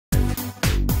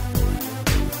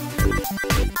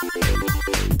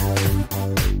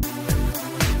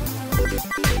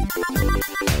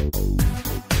Hi,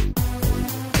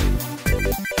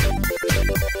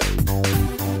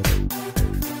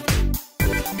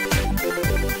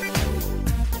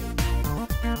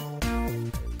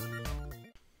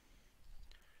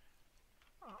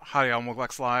 y'all,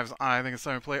 Moglex Lives. I think it's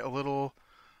time to play a little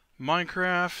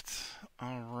Minecraft.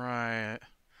 Alright.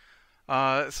 So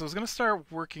I was going to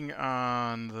start working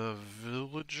on the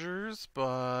villagers,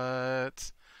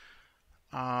 but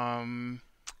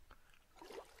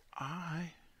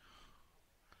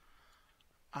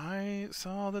I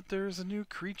saw that there's a new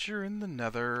creature in the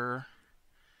Nether,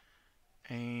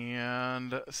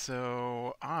 and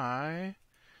so I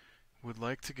would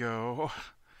like to go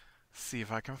see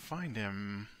if I can find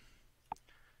him.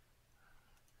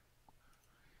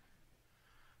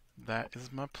 That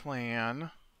is my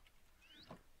plan.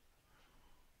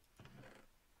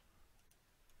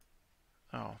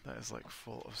 Oh, that is like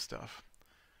full of stuff.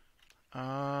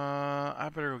 I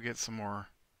better go get some more.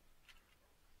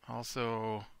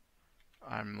 Also,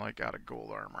 I'm like out of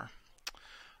gold armor.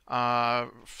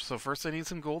 So first I need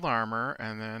some gold armor,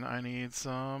 and then I need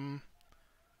some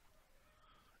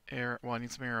well, I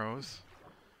need some arrows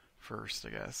first,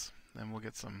 I guess. Then we'll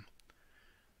get some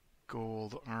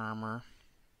gold armor.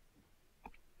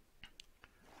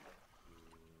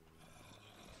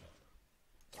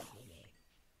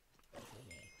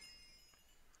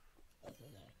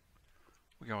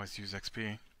 We can always use XP.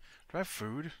 Do I have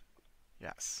food?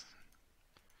 Yes.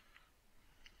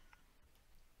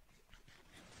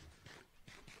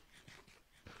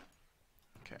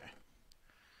 Okay.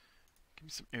 Give me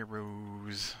some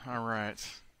arrows. Alright.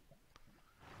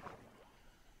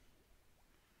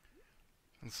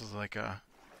 This is like a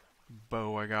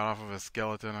bow I got off of a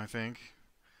skeleton, I think.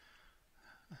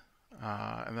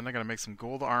 And then I gotta make some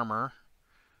gold armor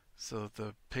so that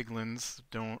the piglins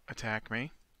don't attack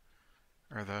me.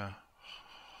 Or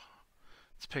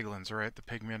it's piglins, right? The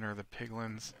pigmen or the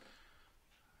piglins.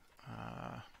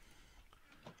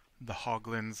 The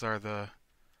hoglins are the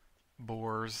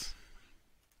boars.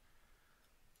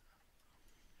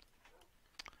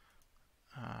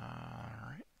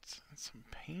 Alright, and some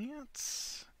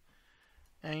pants.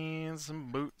 And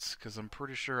some boots, because I'm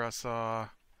pretty sure I saw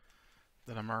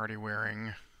that I'm already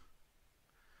wearing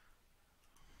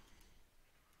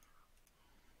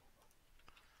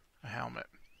a helmet.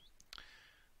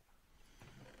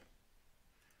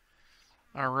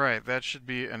 Alright, that should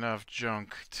be enough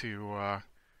junk to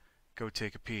go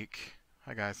take a peek.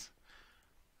 Hi guys.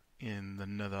 In the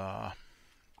Nether.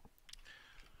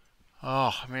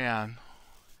 Oh man.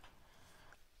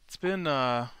 It's been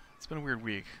a weird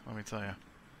week, let me tell you.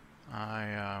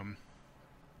 I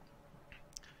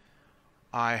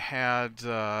had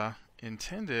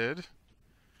intended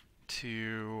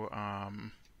to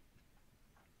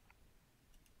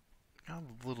got a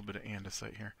little bit of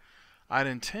andesite here. I'd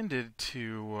intended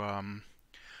to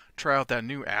try out that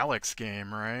new Alex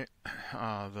game, right?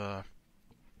 The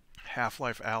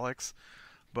Half-Life Alex,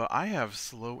 but I have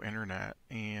slow internet,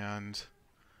 and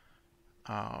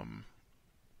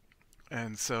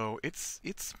so it's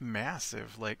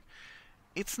massive. Like,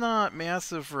 it's not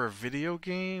massive for a video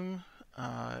game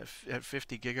at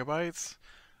 50 gigabytes,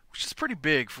 which is pretty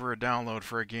big for a download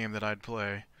for a game that I'd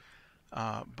play.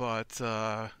 But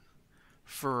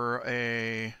for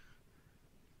a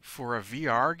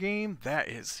VR game, that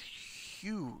is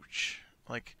huge.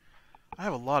 Like, I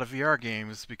have a lot of VR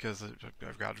games because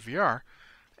I've got VR,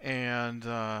 and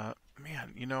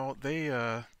man, you know, they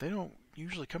don't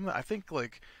usually come. I think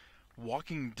like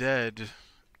Walking Dead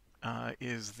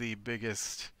is the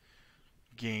biggest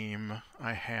game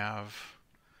I have.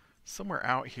 Somewhere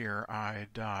out here I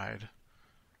died,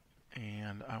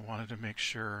 and I wanted to make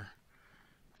sure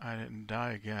I didn't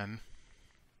die again.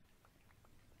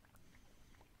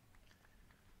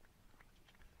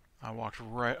 I walked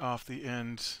right off the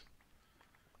end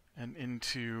and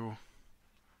into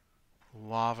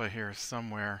lava here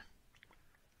somewhere.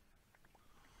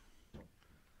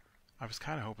 I was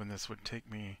kind of hoping this would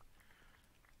take me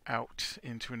out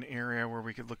into an area where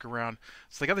we could look around.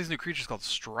 So they got these new creatures called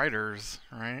striders,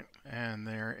 right? And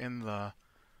they're in the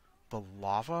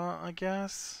lava, I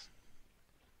guess.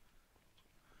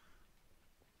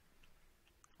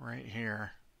 Right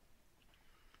here.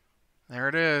 There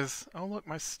it is. Oh, look,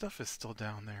 my stuff is still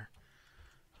down there.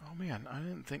 Oh, man, I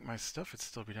didn't think my stuff would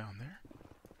still be down there.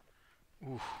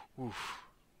 Oof, oof.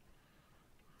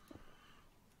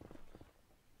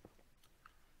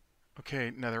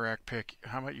 Okay, Netherrack pick,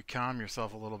 how about you calm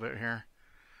yourself a little bit here?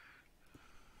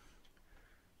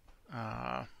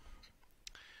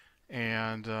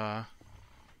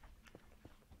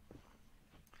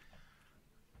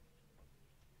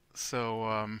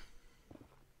 So,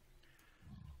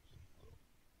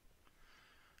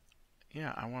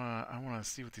 yeah, I wanna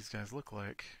see what these guys look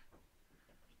like.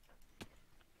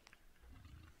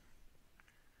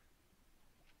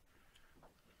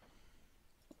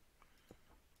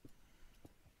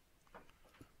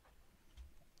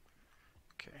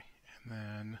 Okay, and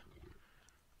then,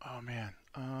 oh man,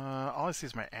 all I see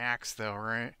is my axe though,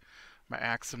 right? My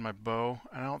axe and my bow.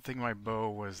 I don't think my bow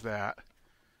was that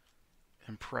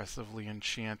impressively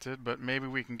enchanted, but maybe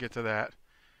we can get to that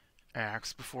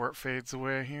axe before it fades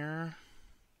away here.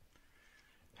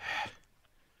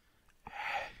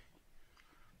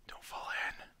 Don't fall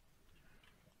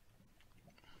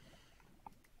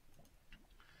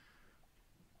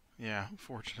in. Yeah,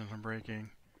 fortunate I'm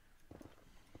breaking.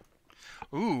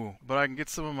 Ooh, but I can get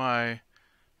some of my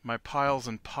piles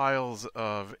and piles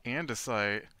of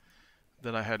andesite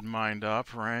that I had mined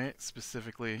up, right?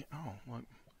 Specifically, oh, what?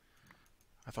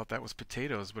 I thought that was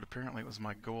potatoes, but apparently it was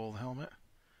my gold helmet.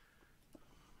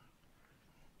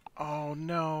 Oh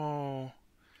no!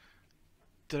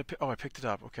 Did I? Oh, I picked it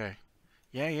up. Okay.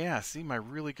 Yeah, yeah. See my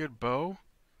really good bow,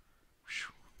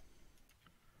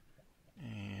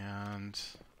 and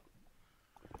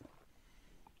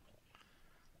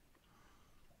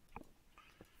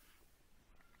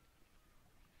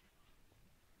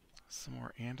some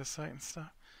more andesite and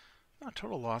stuff. Not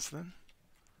total loss then.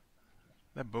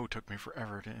 That bow took me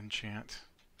forever to enchant.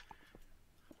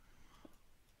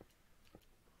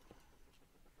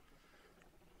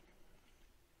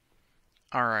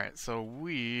 Alright, so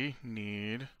we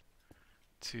need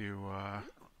to,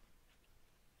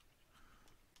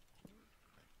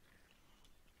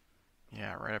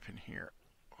 yeah, right up in here.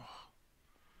 Oh,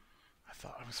 I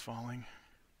thought I was falling.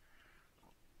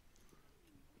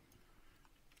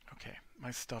 Okay,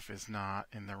 my stuff is not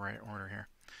in the right order here.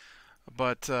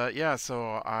 But, yeah,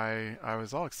 so I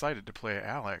was all excited to play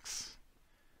Alex.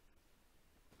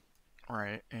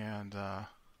 Right, and,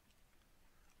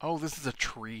 oh, this is a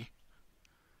tree.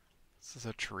 This is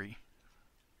a tree.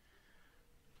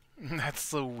 That's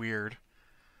so weird.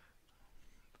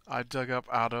 I dug up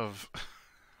out of...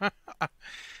 I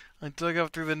dug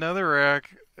up through the netherrack,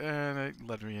 and it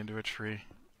led me into a tree.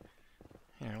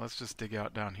 Here, let's just dig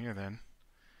out down here then.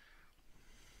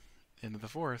 Into the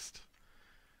forest.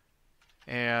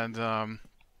 And,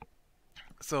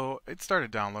 so it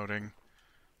started downloading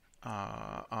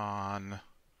on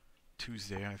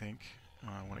Tuesday, I think,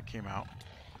 when it came out.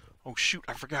 Oh shoot,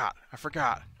 I forgot.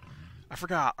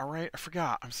 Alright, I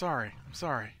forgot. I'm sorry.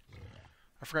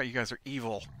 I forgot you guys are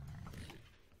evil.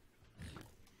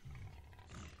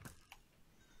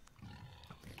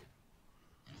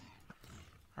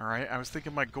 Alright, I was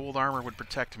thinking my gold armor would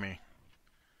protect me.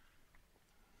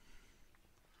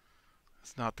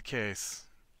 That's not the case.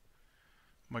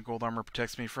 My gold armor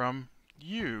protects me from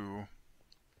you.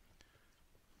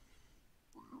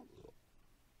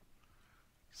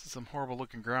 This is some horrible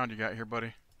looking ground you got here,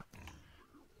 buddy.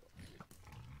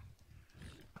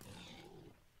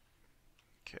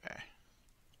 Okay.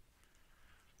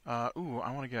 Ooh,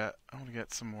 I want to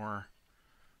get some more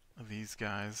of these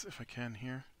guys if I can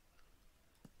here.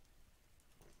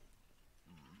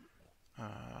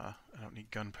 I don't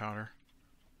need gunpowder.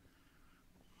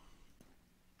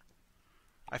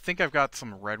 I think I've got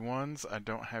some red ones. I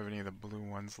don't have any of the blue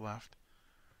ones left.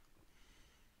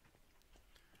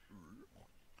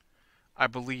 I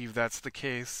believe that's the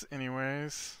case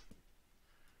anyways.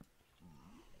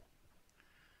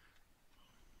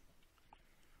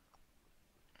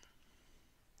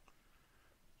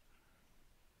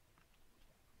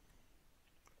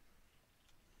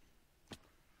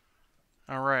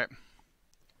 Alright.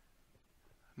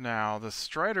 Now, the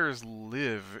striders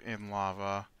live in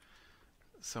lava,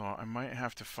 so I might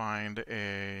have to find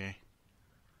a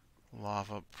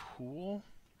lava pool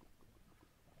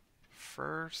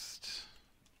first.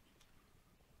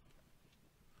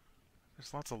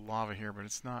 There's lots of lava here, but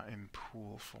it's not in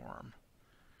pool form.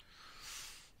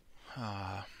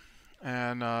 So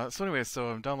anyway, so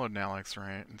I'm downloading Alex,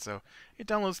 right? And so it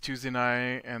downloads Tuesday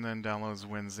night, and then downloads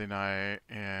Wednesday night,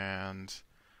 and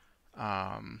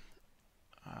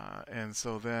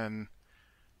so then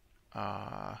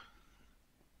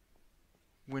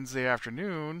Wednesday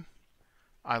afternoon,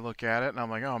 I look at it, and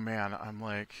I'm like, oh man, I'm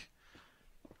like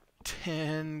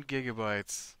 10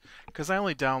 gigabytes. Because I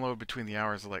only download between the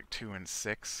hours of like 2 and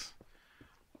 6.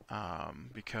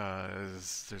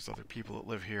 Because there's other people that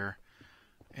live here.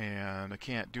 And I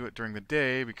can't do it during the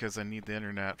day because I need the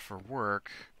internet for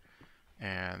work.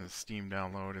 And the Steam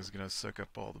download is going to suck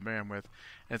up all the bandwidth.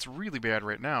 And it's really bad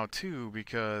right now, too,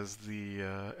 because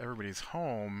everybody's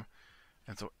home.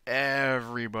 And so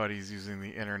everybody's using the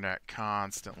internet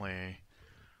constantly.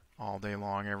 All day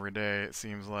long, every day, it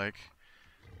seems like.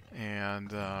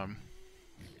 and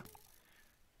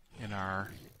in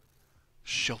our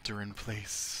shelter in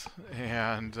place.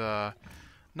 And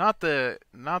not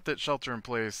that shelter in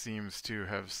place seems to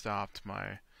have stopped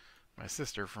my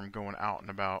sister from going out and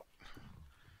about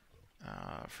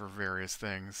for various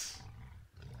things.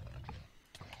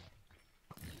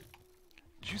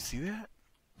 Did you see that?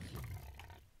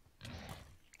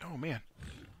 Oh man,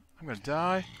 I'm gonna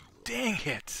die. Dang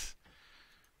it!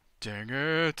 Dang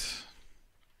it!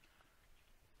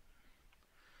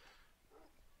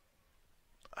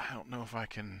 I don't know if I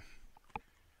can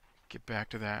get back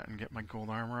to that and get my gold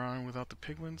armor on without the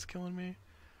piglins killing me.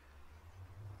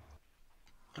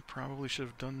 I probably should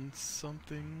have done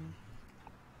something.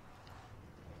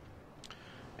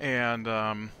 And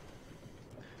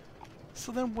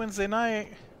so then Wednesday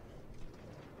night,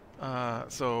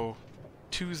 so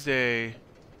Tuesday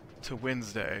to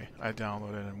Wednesday I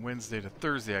downloaded, and Wednesday to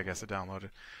Thursday I guess I downloaded.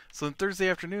 So then Thursday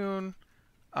afternoon,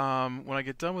 when I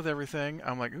get done with everything,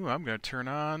 I'm like, ooh, I'm gonna turn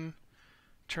on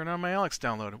my Alex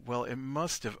download. Well, it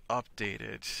must have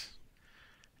updated,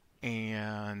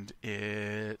 and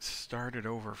it started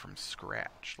over from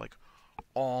scratch. Like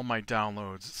all my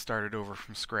downloads started over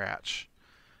from scratch.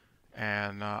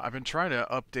 And I've been trying to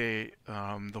update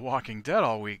The Walking Dead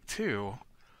all week too,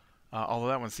 although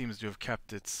that one seems to have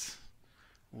kept its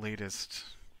latest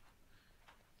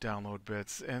download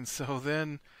bits. And so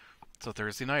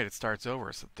Thursday night it starts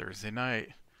over. So Thursday night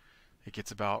it gets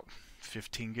about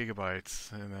 15 gigabytes,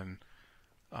 and then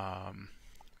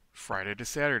Friday to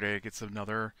Saturday it gets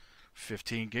another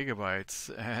 15 gigabytes,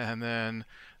 and then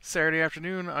Saturday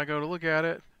afternoon I go to look at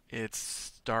it. It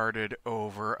started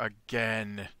over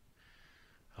again.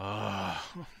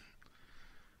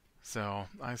 So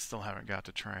I still haven't got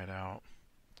to try it out,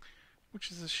 which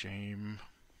is a shame.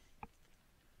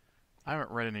 I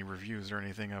haven't read any reviews or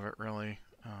anything of it really.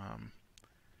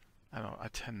 I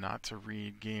tend not to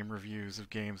read game reviews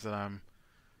of games that I'm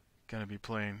gonna be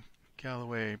playing.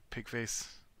 Galloway, Pigface,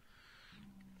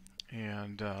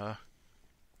 and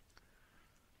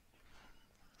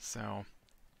so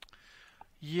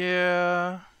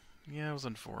yeah, it was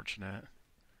unfortunate.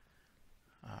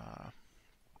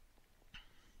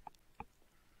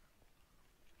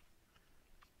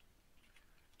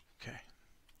 Okay.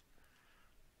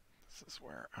 This is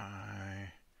where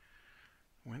I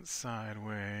went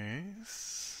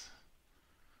sideways.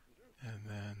 And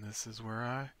then this is where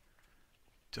I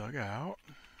dug out.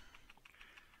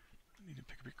 I need to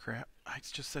pick up your crap. I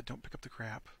just said don't pick up the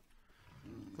crap.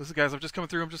 Listen guys, I'm just coming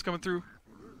through.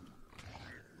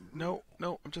 No,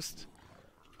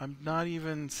 I'm not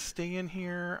even staying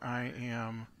here. I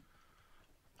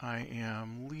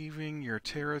am leaving your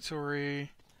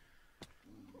territory.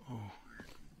 Oh.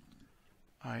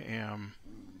 I am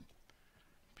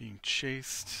being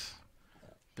chased.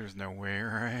 There's no way,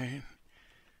 right?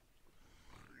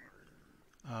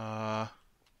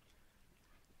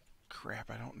 Crap,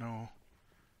 I don't know.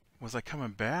 Was I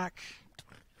coming back?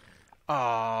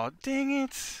 Aw, dang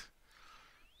it.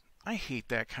 I hate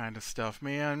that kind of stuff,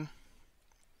 man.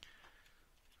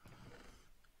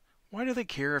 Why do they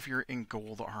care if you're in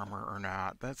gold armor or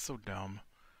not? That's so dumb.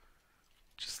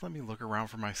 Just let me look around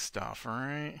for my stuff,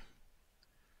 alright?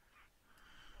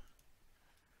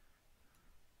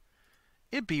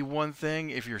 It'd be one thing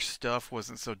if your stuff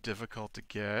wasn't so difficult to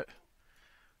get.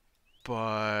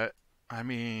 But, I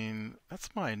mean,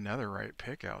 that's my netherite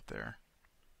pick out there.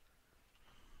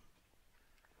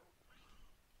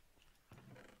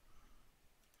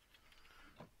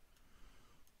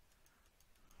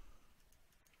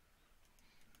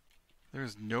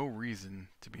 There's no reason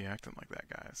to be acting like that,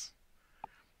 guys.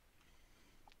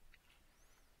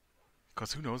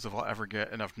 Because who knows if I'll ever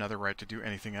get enough netherite to do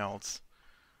anything else.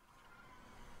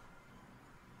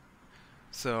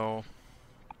 So,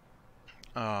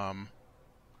 what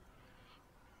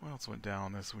else went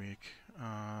down this week?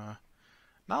 Not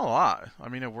a lot. I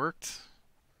mean, it worked.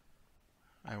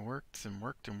 I worked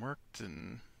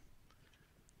and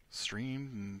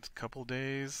streamed in a couple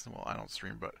days. Well, I don't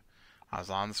stream, but I was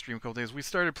on the stream a couple days. We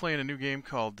started playing a new game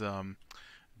called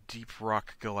Deep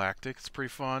Rock Galactic. It's pretty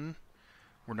fun.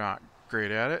 We're not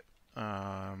great at it.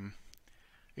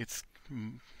 It's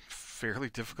fairly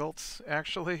difficult,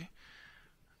 actually.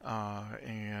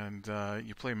 And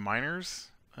you play miners,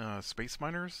 space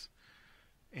miners.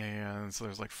 And so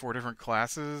there's like 4 different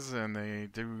classes, and they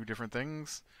do different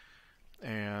things.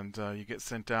 And you get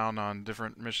sent down on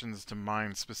different missions to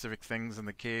mine specific things in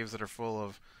the caves that are full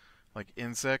of like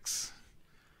insects.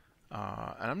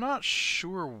 And I'm not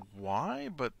sure why,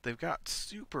 but they've got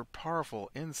super powerful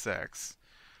insects.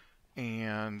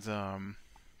 And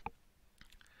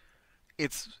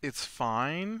it's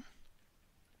fine.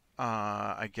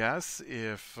 I guess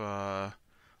if like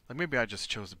maybe I just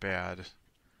chose a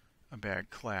bad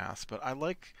class, but I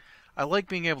like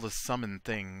being able to summon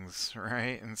things,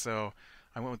 right? And so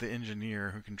I went with the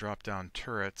engineer who can drop down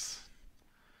turrets,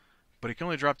 but he can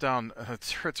only drop down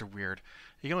turrets are weird.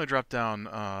 He can only drop down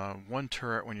one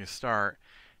turret when you start,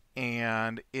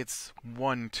 and it's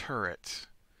one turret.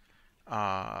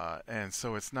 And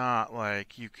so it's not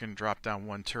like you can drop down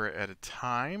one turret at a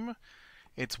time.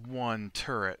 It's one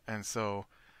turret, and so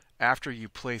after you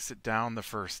place it down the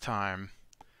first time,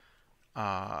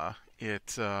 uh,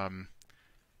 it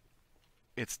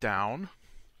it's down,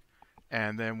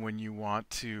 and then when you want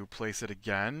to place it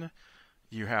again,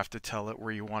 you have to tell it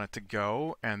where you want it to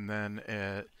go, and then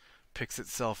it picks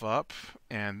itself up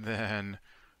and then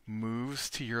moves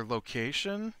to your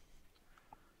location.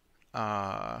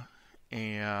 Uh,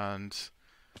 and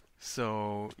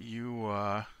so you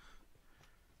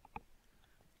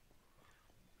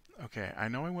okay, I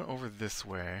know I went over this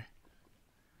way,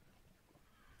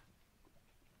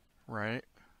 right?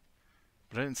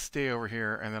 But I didn't stay over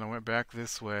here, and then I went back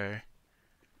this way,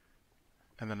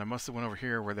 and then I must have went over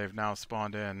here where they've now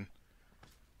spawned in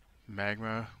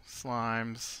magma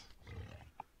slimes.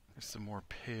 There's some more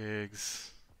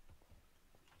pigs.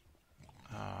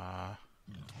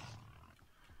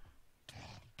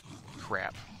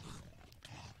 Crap.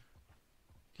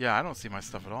 Yeah, I don't see my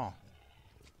stuff at all.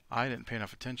 I didn't pay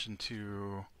enough attention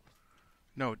to...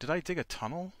 No, did I dig a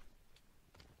tunnel?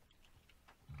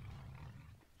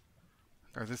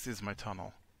 Or this is my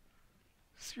tunnel.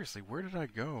 Seriously, where did I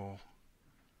go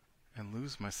and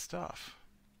lose my stuff?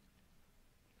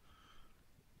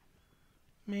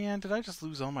 Man, did I just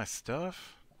lose all my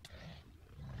stuff?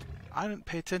 I didn't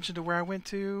pay attention to where I went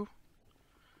to.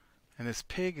 And this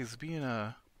pig is being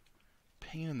a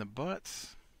pain in the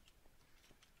butts.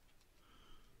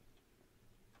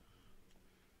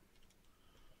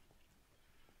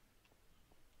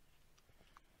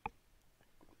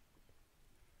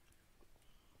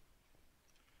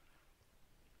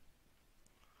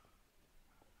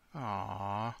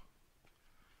 Aww.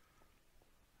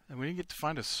 And we didn't get to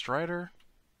find a strider.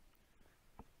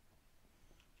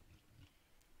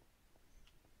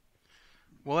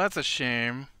 Well, that's a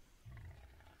shame.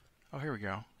 Oh, here we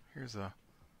go. Here's a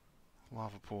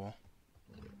lava pool.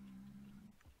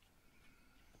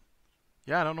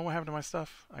 Yeah, I don't know what happened to my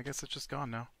stuff. I guess it's just gone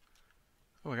now.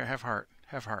 Oh, I got half heart.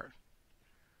 Half heart.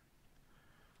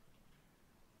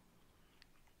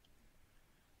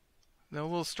 The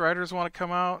little striders want to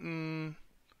come out and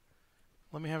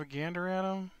let me have a gander at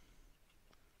them.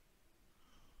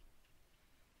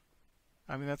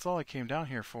 I mean, that's all I came down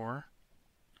here for.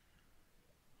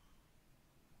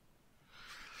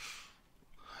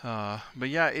 But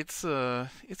yeah, it's an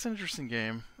interesting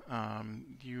game.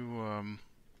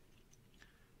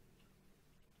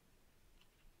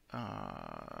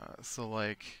 So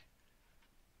like,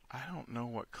 I don't know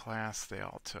what class they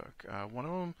all took. One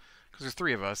of them, because there's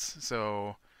three of us,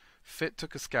 so Fit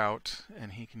took a scout,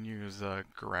 and he can use a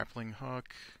grappling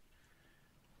hook.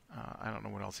 I don't know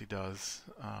what else he does.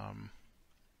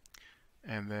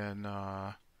 And then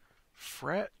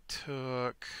Fret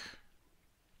took.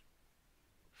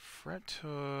 I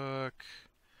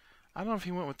don't know if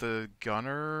he went with the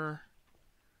gunner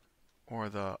or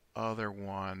the other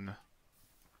one.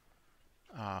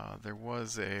 There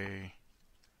was a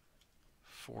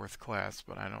fourth class,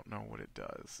 but I don't know what it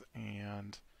does.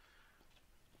 And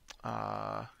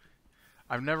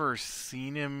I've never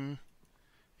seen him,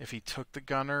 if he took the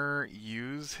gunner,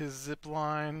 use his zip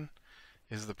line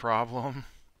is the problem.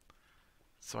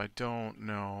 So I don't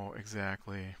know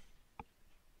exactly.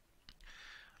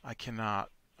 I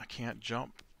can't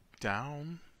jump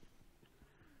down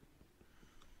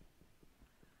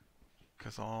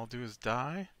because all I'll do is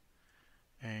die.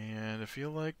 And I feel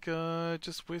like I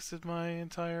just wasted my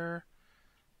entire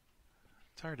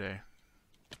day.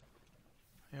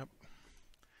 Yep.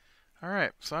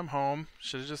 Alright, so I'm home.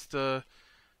 Should have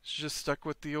just stuck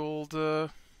with the old So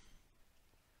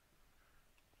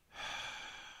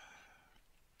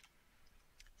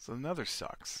the Nether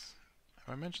sucks.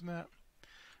 Have I mentioned that?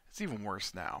 It's even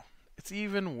worse now. It's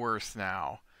even worse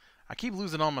now. I keep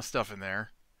losing all my stuff in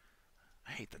there.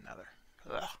 I hate the Nether.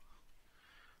 Ugh.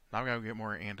 Now I've got to get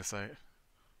more andesite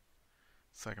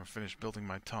so I can finish building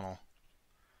my tunnel.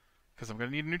 Because I'm going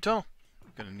to need a new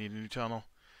tunnel.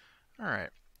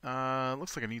 Alright.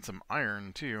 Looks like I need some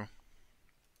iron, too.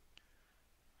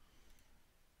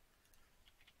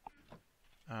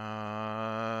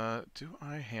 Do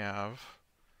I have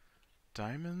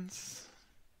diamonds?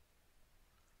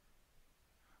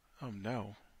 Oh,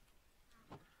 no.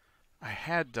 I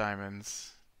had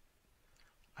diamonds.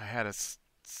 I had a.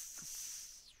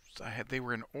 I had. They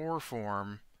were in ore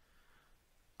form.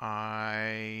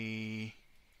 I.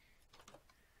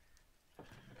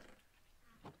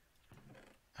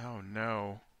 Oh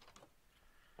no.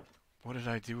 What did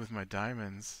I do with my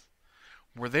diamonds?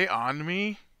 Were they on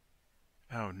me?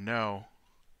 Oh no.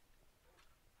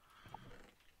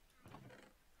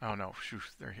 Oh no. Shoo,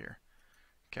 they're here.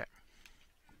 Okay.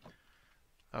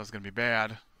 That was gonna be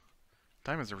bad.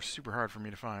 Diamonds are super hard for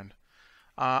me to find.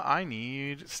 I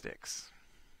need sticks.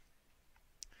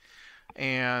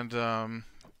 And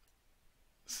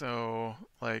so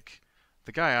like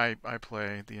the guy I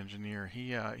play, the engineer,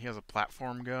 he has a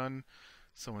platform gun.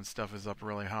 So when stuff is up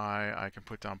really high, I can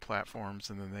put down platforms,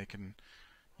 and then they can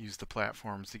use the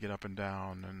platforms to get up and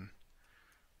down and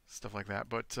stuff like that.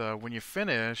 But when you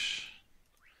finish,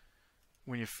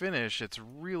 it's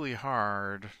really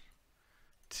hard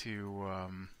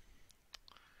to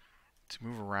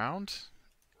move around,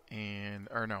 and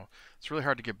or no, it's really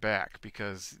hard to get back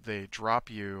because they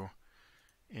drop you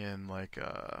in like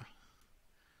a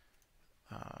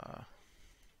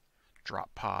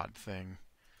drop pod thing,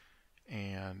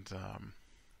 and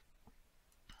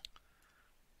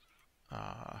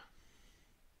uh,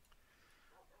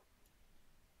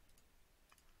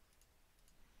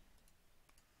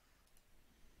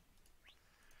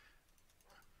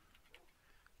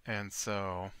 and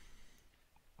so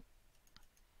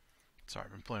sorry,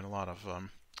 I've been playing a lot of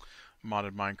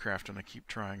modded Minecraft, and I keep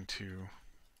trying to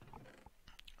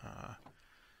uh,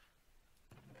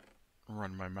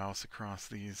 run my mouse across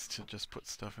these to just put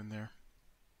stuff in there.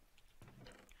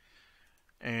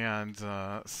 And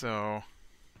wow,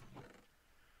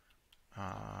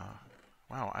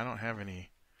 I don't have any.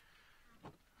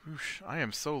 Whoosh, I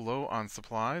am so low on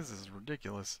supplies. This is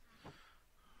ridiculous.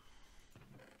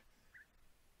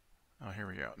 Oh, here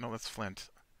we go. No, that's flint.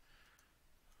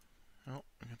 Oh,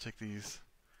 I'm gonna take these.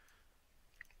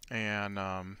 And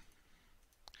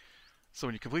so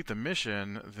when you complete the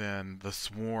mission, then the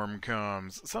swarm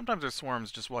comes. Sometimes there's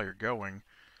swarms just while you're going,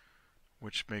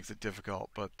 which makes it difficult.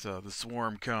 But the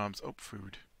swarm comes. Oh,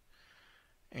 food.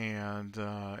 And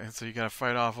so you gotta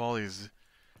fight off all these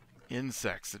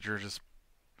insects that you're just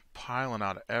piling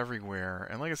out everywhere.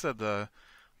 And like I said, the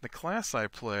class I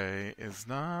play is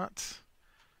not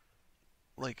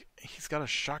like he's got a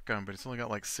shotgun, but it's only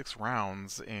got like 6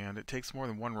 rounds, and it takes more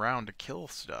than 1 round to kill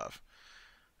stuff.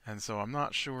 And so I'm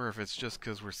not sure if it's just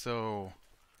because we're so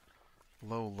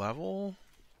low level,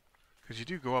 because you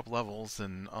do go up levels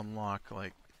and unlock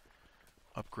like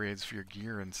upgrades for your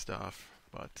gear and stuff.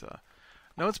 But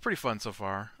no, it's pretty fun so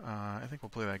far. I think we'll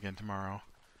play that again tomorrow.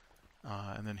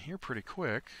 And then here pretty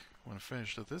quick, when I'm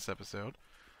finished with this episode,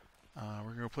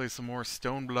 we're going to play some more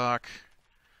Stone Block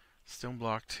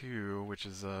 2, which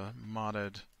is a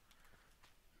modded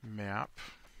map.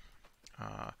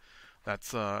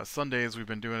 That's Sundays. We've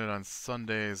been doing it on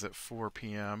Sundays at 4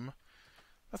 p.m.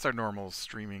 That's our normal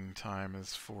streaming time,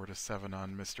 is 4 to 7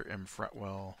 on Mr. M.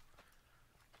 Fretwell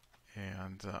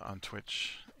and on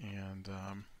Twitch. And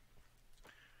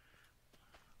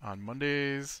on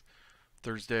Mondays,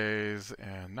 Thursdays,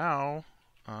 and now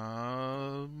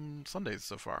Sundays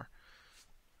so far.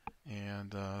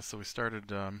 And so we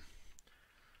started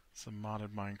some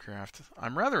modded Minecraft.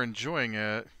 I'm rather enjoying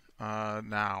it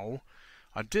now.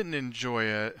 I didn't enjoy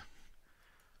it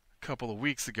a couple of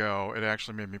weeks ago. It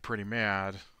actually made me pretty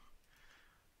mad.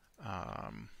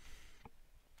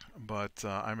 But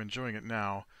I'm enjoying it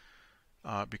now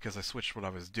because I switched what I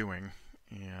was doing.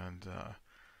 And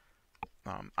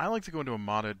I like to go into a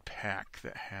modded pack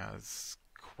that has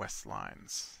quest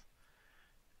lines.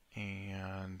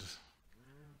 And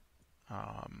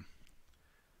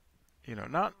you know,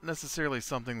 not necessarily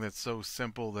something that's so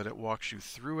simple that it walks you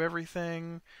through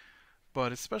everything,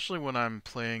 but especially when I'm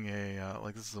playing a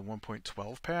like this is a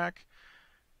 1.12 pack,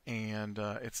 and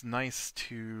it's nice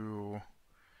to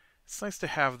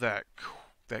have that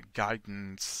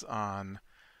guidance on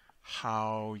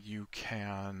how you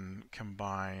can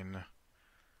combine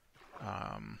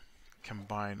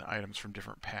items from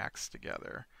different packs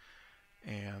together.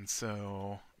 And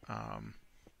so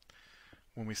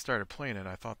when we started playing it,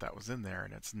 I thought that was in there,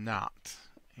 and it's not.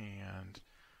 And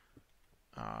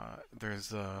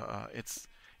there's it's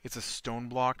a stone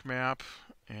block map,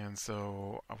 and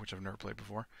so which I've never played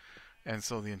before, and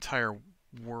so the entire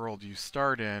world you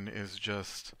start in is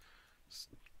just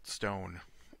stone.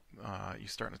 You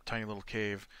start in a tiny little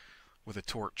cave with a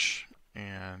torch,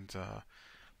 and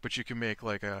but you can make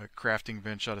like a crafting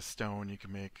bench out of stone. You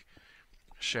can make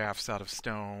shafts out of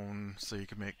stone, so you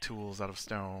can make tools out of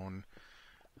stone.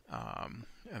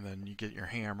 And then you get your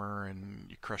hammer and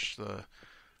you crush the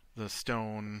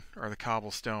stone or the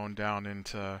cobblestone down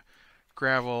into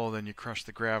gravel. Then you crush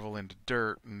the gravel into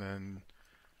dirt, and then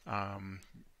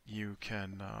you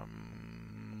can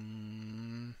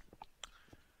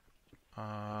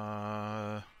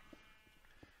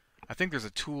I think there's a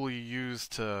tool you use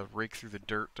to rake through the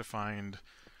dirt to find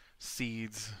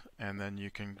seeds, and then you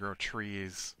can grow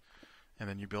trees, and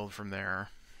then you build from there.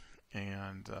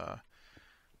 And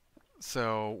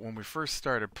so when we first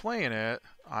started playing it,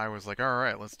 I was like, all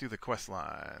right, let's do the quest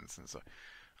lines. And so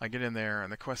I get in there,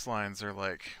 and the quest lines are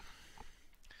like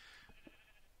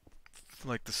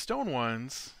the stone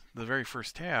ones, the very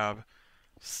first tab,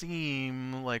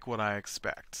 seem like what I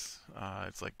expect.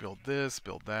 It's like build this,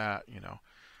 build that, you know.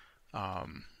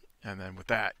 And then with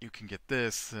that, you can get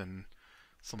this, and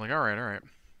so I'm like, all right.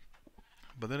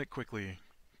 But then it quickly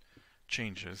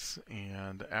changes,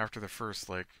 and after the first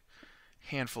like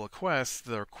handful of quests,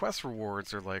 the quest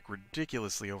rewards are like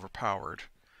ridiculously overpowered.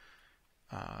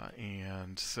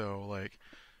 And so like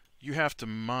you have to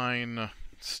mine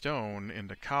stone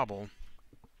into cobble,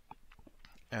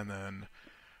 and then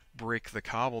break the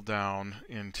cobble down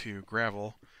into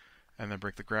gravel, and then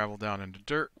break the gravel down into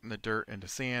dirt, and the dirt into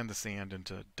sand, the sand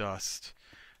into dust,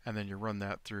 and then you run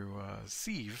that through a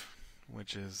sieve,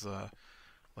 which is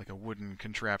like a wooden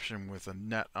contraption with a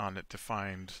net on it to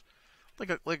find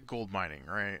like gold mining,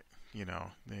 right? You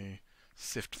know, they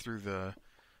sift through the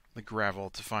gravel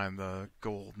to find the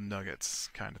gold nuggets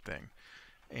kind of thing.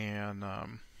 And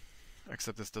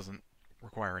except this doesn't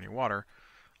require any water.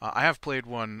 I have played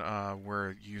one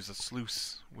where you use a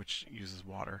sluice, which uses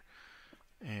water.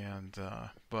 And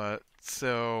but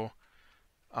so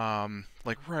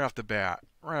like right off the bat,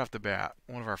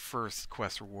 one of our first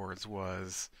quest rewards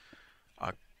was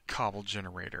a cobble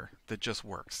generator that just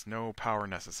works, no power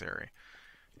necessary.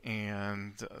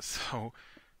 And so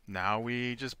now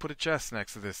we just put a chest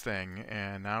next to this thing,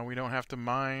 and now we don't have to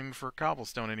mine for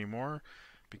cobblestone anymore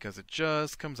because it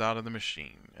just comes out of the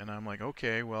machine. And I'm like,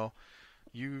 okay, well,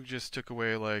 you just took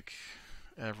away like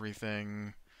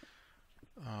everything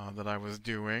that I was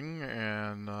doing,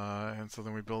 and so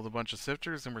then we build a bunch of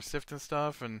sifters, and we're sifting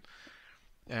stuff, and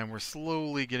we're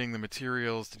slowly getting the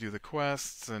materials to do the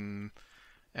quests, and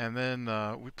then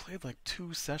we played like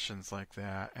 2 sessions like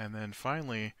that, and then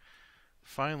finally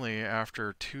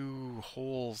after 2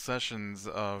 whole sessions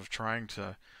of trying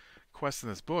to quest in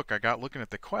this book, I got looking at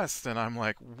the quests, and I'm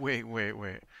like, wait.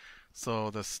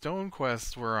 So the stone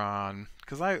quests were on,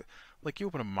 because you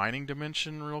open a mining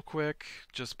dimension real quick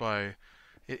just by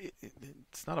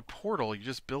it's not a portal. You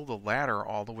just build a ladder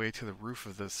all the way to the roof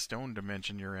of the stone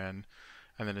dimension you're in,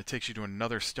 and then it takes you to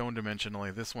another stone dimension.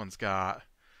 Only this one's got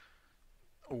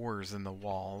ores in the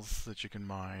walls that you can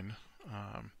mine.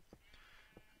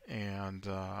 And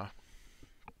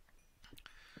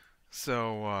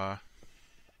so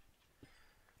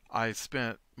I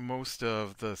spent most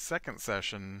of the second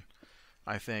session,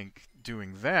 I think,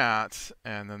 doing that,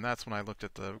 and then that's when I looked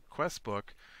at the quest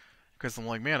book, because I'm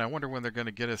like, man, I wonder when they're going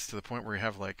to get us to the point where we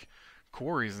have like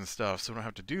quarries and stuff, so we don't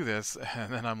have to do this.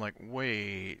 And then I'm like,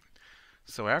 wait.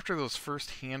 So after those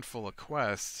first handful of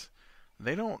quests,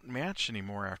 they don't match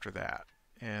anymore after that.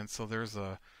 And so there's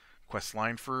a quest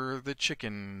line for the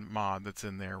chicken mod that's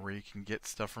in there where you can get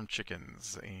stuff from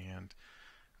chickens, and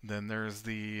then there's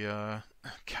the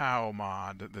cow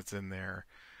mod that's in there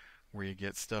where you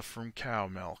get stuff from cow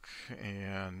milk.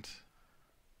 And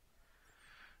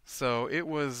so it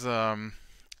was I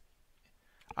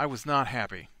was not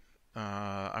happy.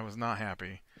 I was not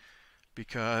happy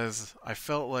because I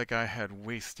felt like I had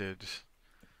wasted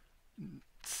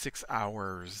 6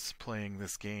 hours playing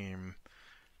this game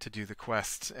to do the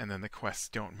quests, and then the quests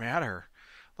don't matter.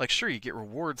 Like, sure, you get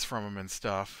rewards from them and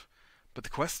stuff, but the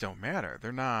quests don't matter.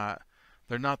 They're not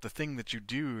the thing that you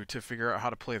do to figure out how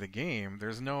to play the game.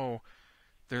 There's no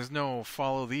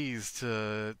follow these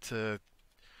to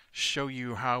show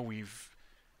you how we've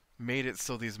made it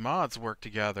so these mods work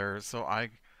together. So I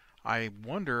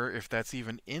wonder if that's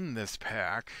even in this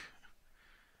pack.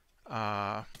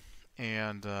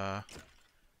 And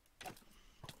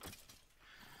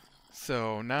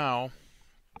so now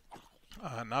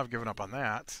I've given up on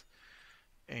that.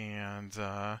 And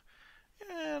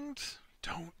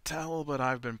don't tell, but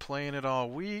I've been playing it all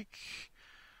week.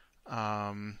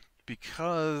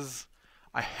 Because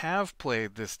I have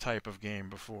played this type of game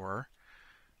before.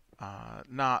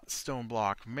 Not stone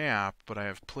block map, but I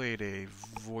have played a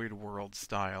Void World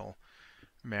style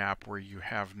map where you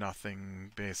have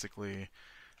nothing, basically,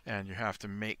 and you have to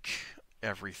make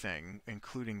everything,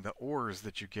 including the ores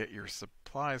that you get your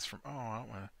supplies from. Oh, I don't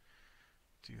want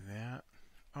to do that.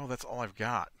 Oh, that's all I've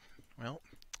got. well,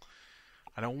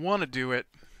 I don't want to do it,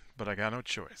 but I got no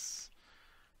choice.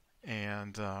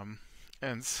 And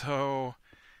so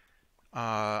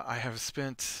I have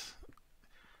spent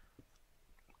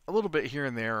a little bit here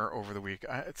and there over the week.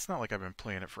 It's not like I've been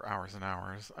playing it for hours and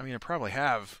hours. I mean, I probably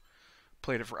have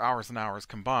played it for hours and hours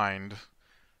combined,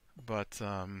 but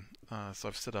so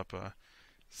I've set up a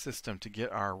system to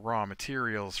get our raw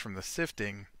materials from the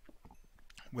sifting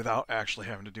without actually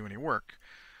having to do any work.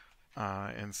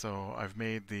 And so I've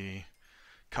made the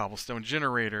cobblestone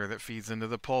generator that feeds into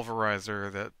the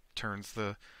pulverizer that turns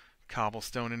the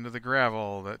cobblestone into the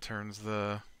gravel that turns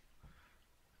the,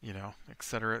 et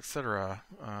cetera, et cetera.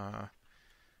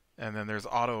 And then there's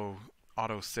auto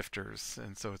sifters,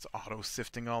 and so it's auto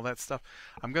sifting all that stuff.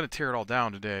 I'm gonna tear it all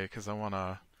down today because I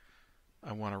wanna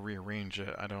rearrange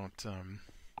it.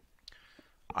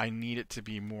 I need it to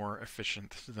be more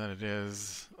efficient than it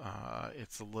is.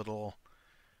 It's a little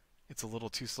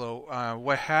too slow.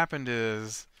 What happened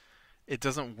is it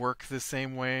doesn't work the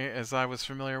same way as I was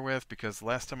familiar with, because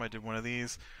last time I did one of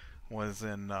these was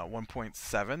in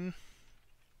 1.7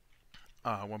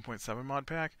 mod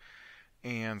pack.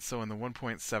 And so in the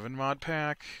 1.7 mod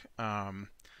pack,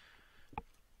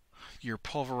 your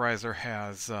pulverizer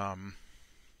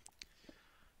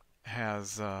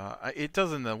it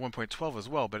does in the 1.12 as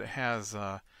well, but it has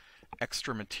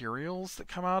extra materials that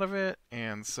come out of it.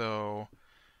 And so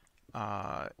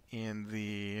in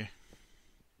the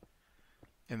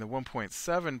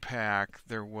 1.7 pack,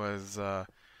 there was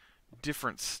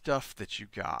different stuff that you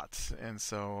got. And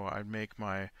so I'd make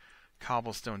my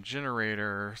cobblestone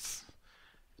generators,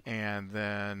 and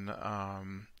then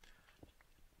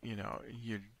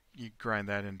you grind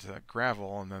that into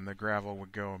gravel, and then the gravel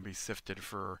would go and be sifted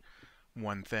for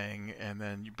one thing, and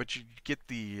then but you get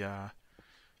the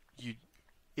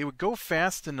it would go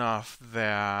fast enough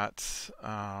that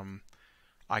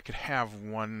I could have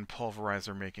one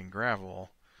pulverizer making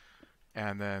gravel,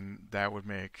 and then that would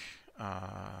make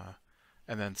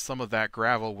and then some of that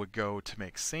gravel would go to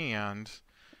make sand,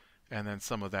 and then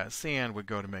some of that sand would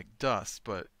go to make dust.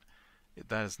 But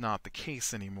that is not the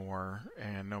case anymore,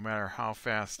 and no matter how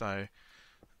fast I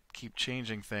keep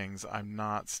changing things, I'm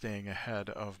not staying ahead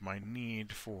of my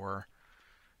need for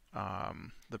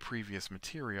the previous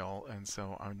material, and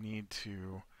so I need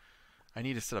to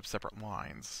set up separate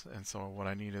lines. And so what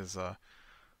I need is I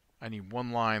need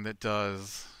one line that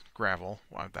does gravel.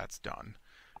 Well, that's done.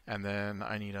 And then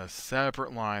I need a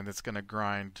separate line that's going to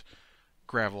grind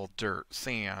gravel, dirt,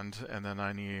 sand, and then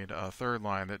I need a third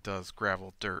line that does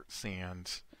gravel, dirt,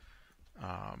 sand,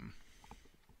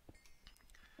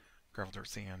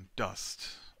 dust.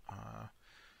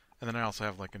 And then I also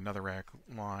have like a netherrack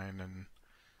line and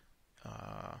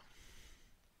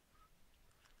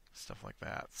stuff like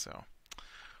that. So,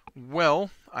 well,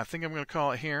 I think I'm going to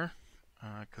call it here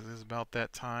because it's about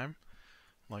that time.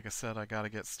 Like I said, I got to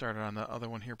get started on the other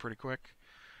one here pretty quick.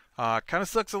 Kind of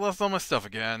sucks I lost all my stuff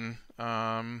again. So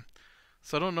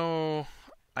I don't know.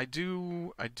 I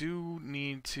do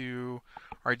need to,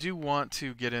 or I do want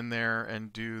to get in there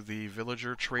and do the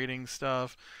villager trading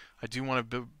stuff. I do want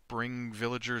to bring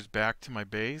villagers back to my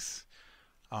base.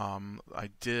 I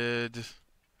did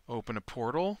open a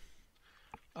portal.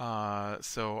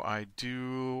 So I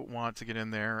do want to get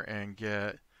in there and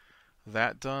get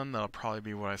that done. That'll probably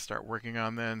be what I start working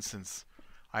on then, since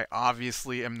I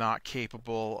obviously am not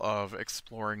capable of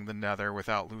exploring the Nether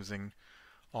without losing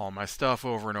all my stuff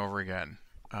over and over again.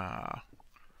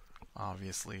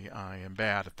 Obviously, I am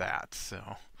bad at that.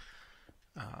 So,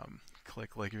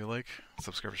 click like if you like,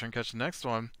 subscribe to catch the next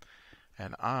one,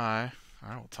 and I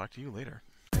will talk to you later.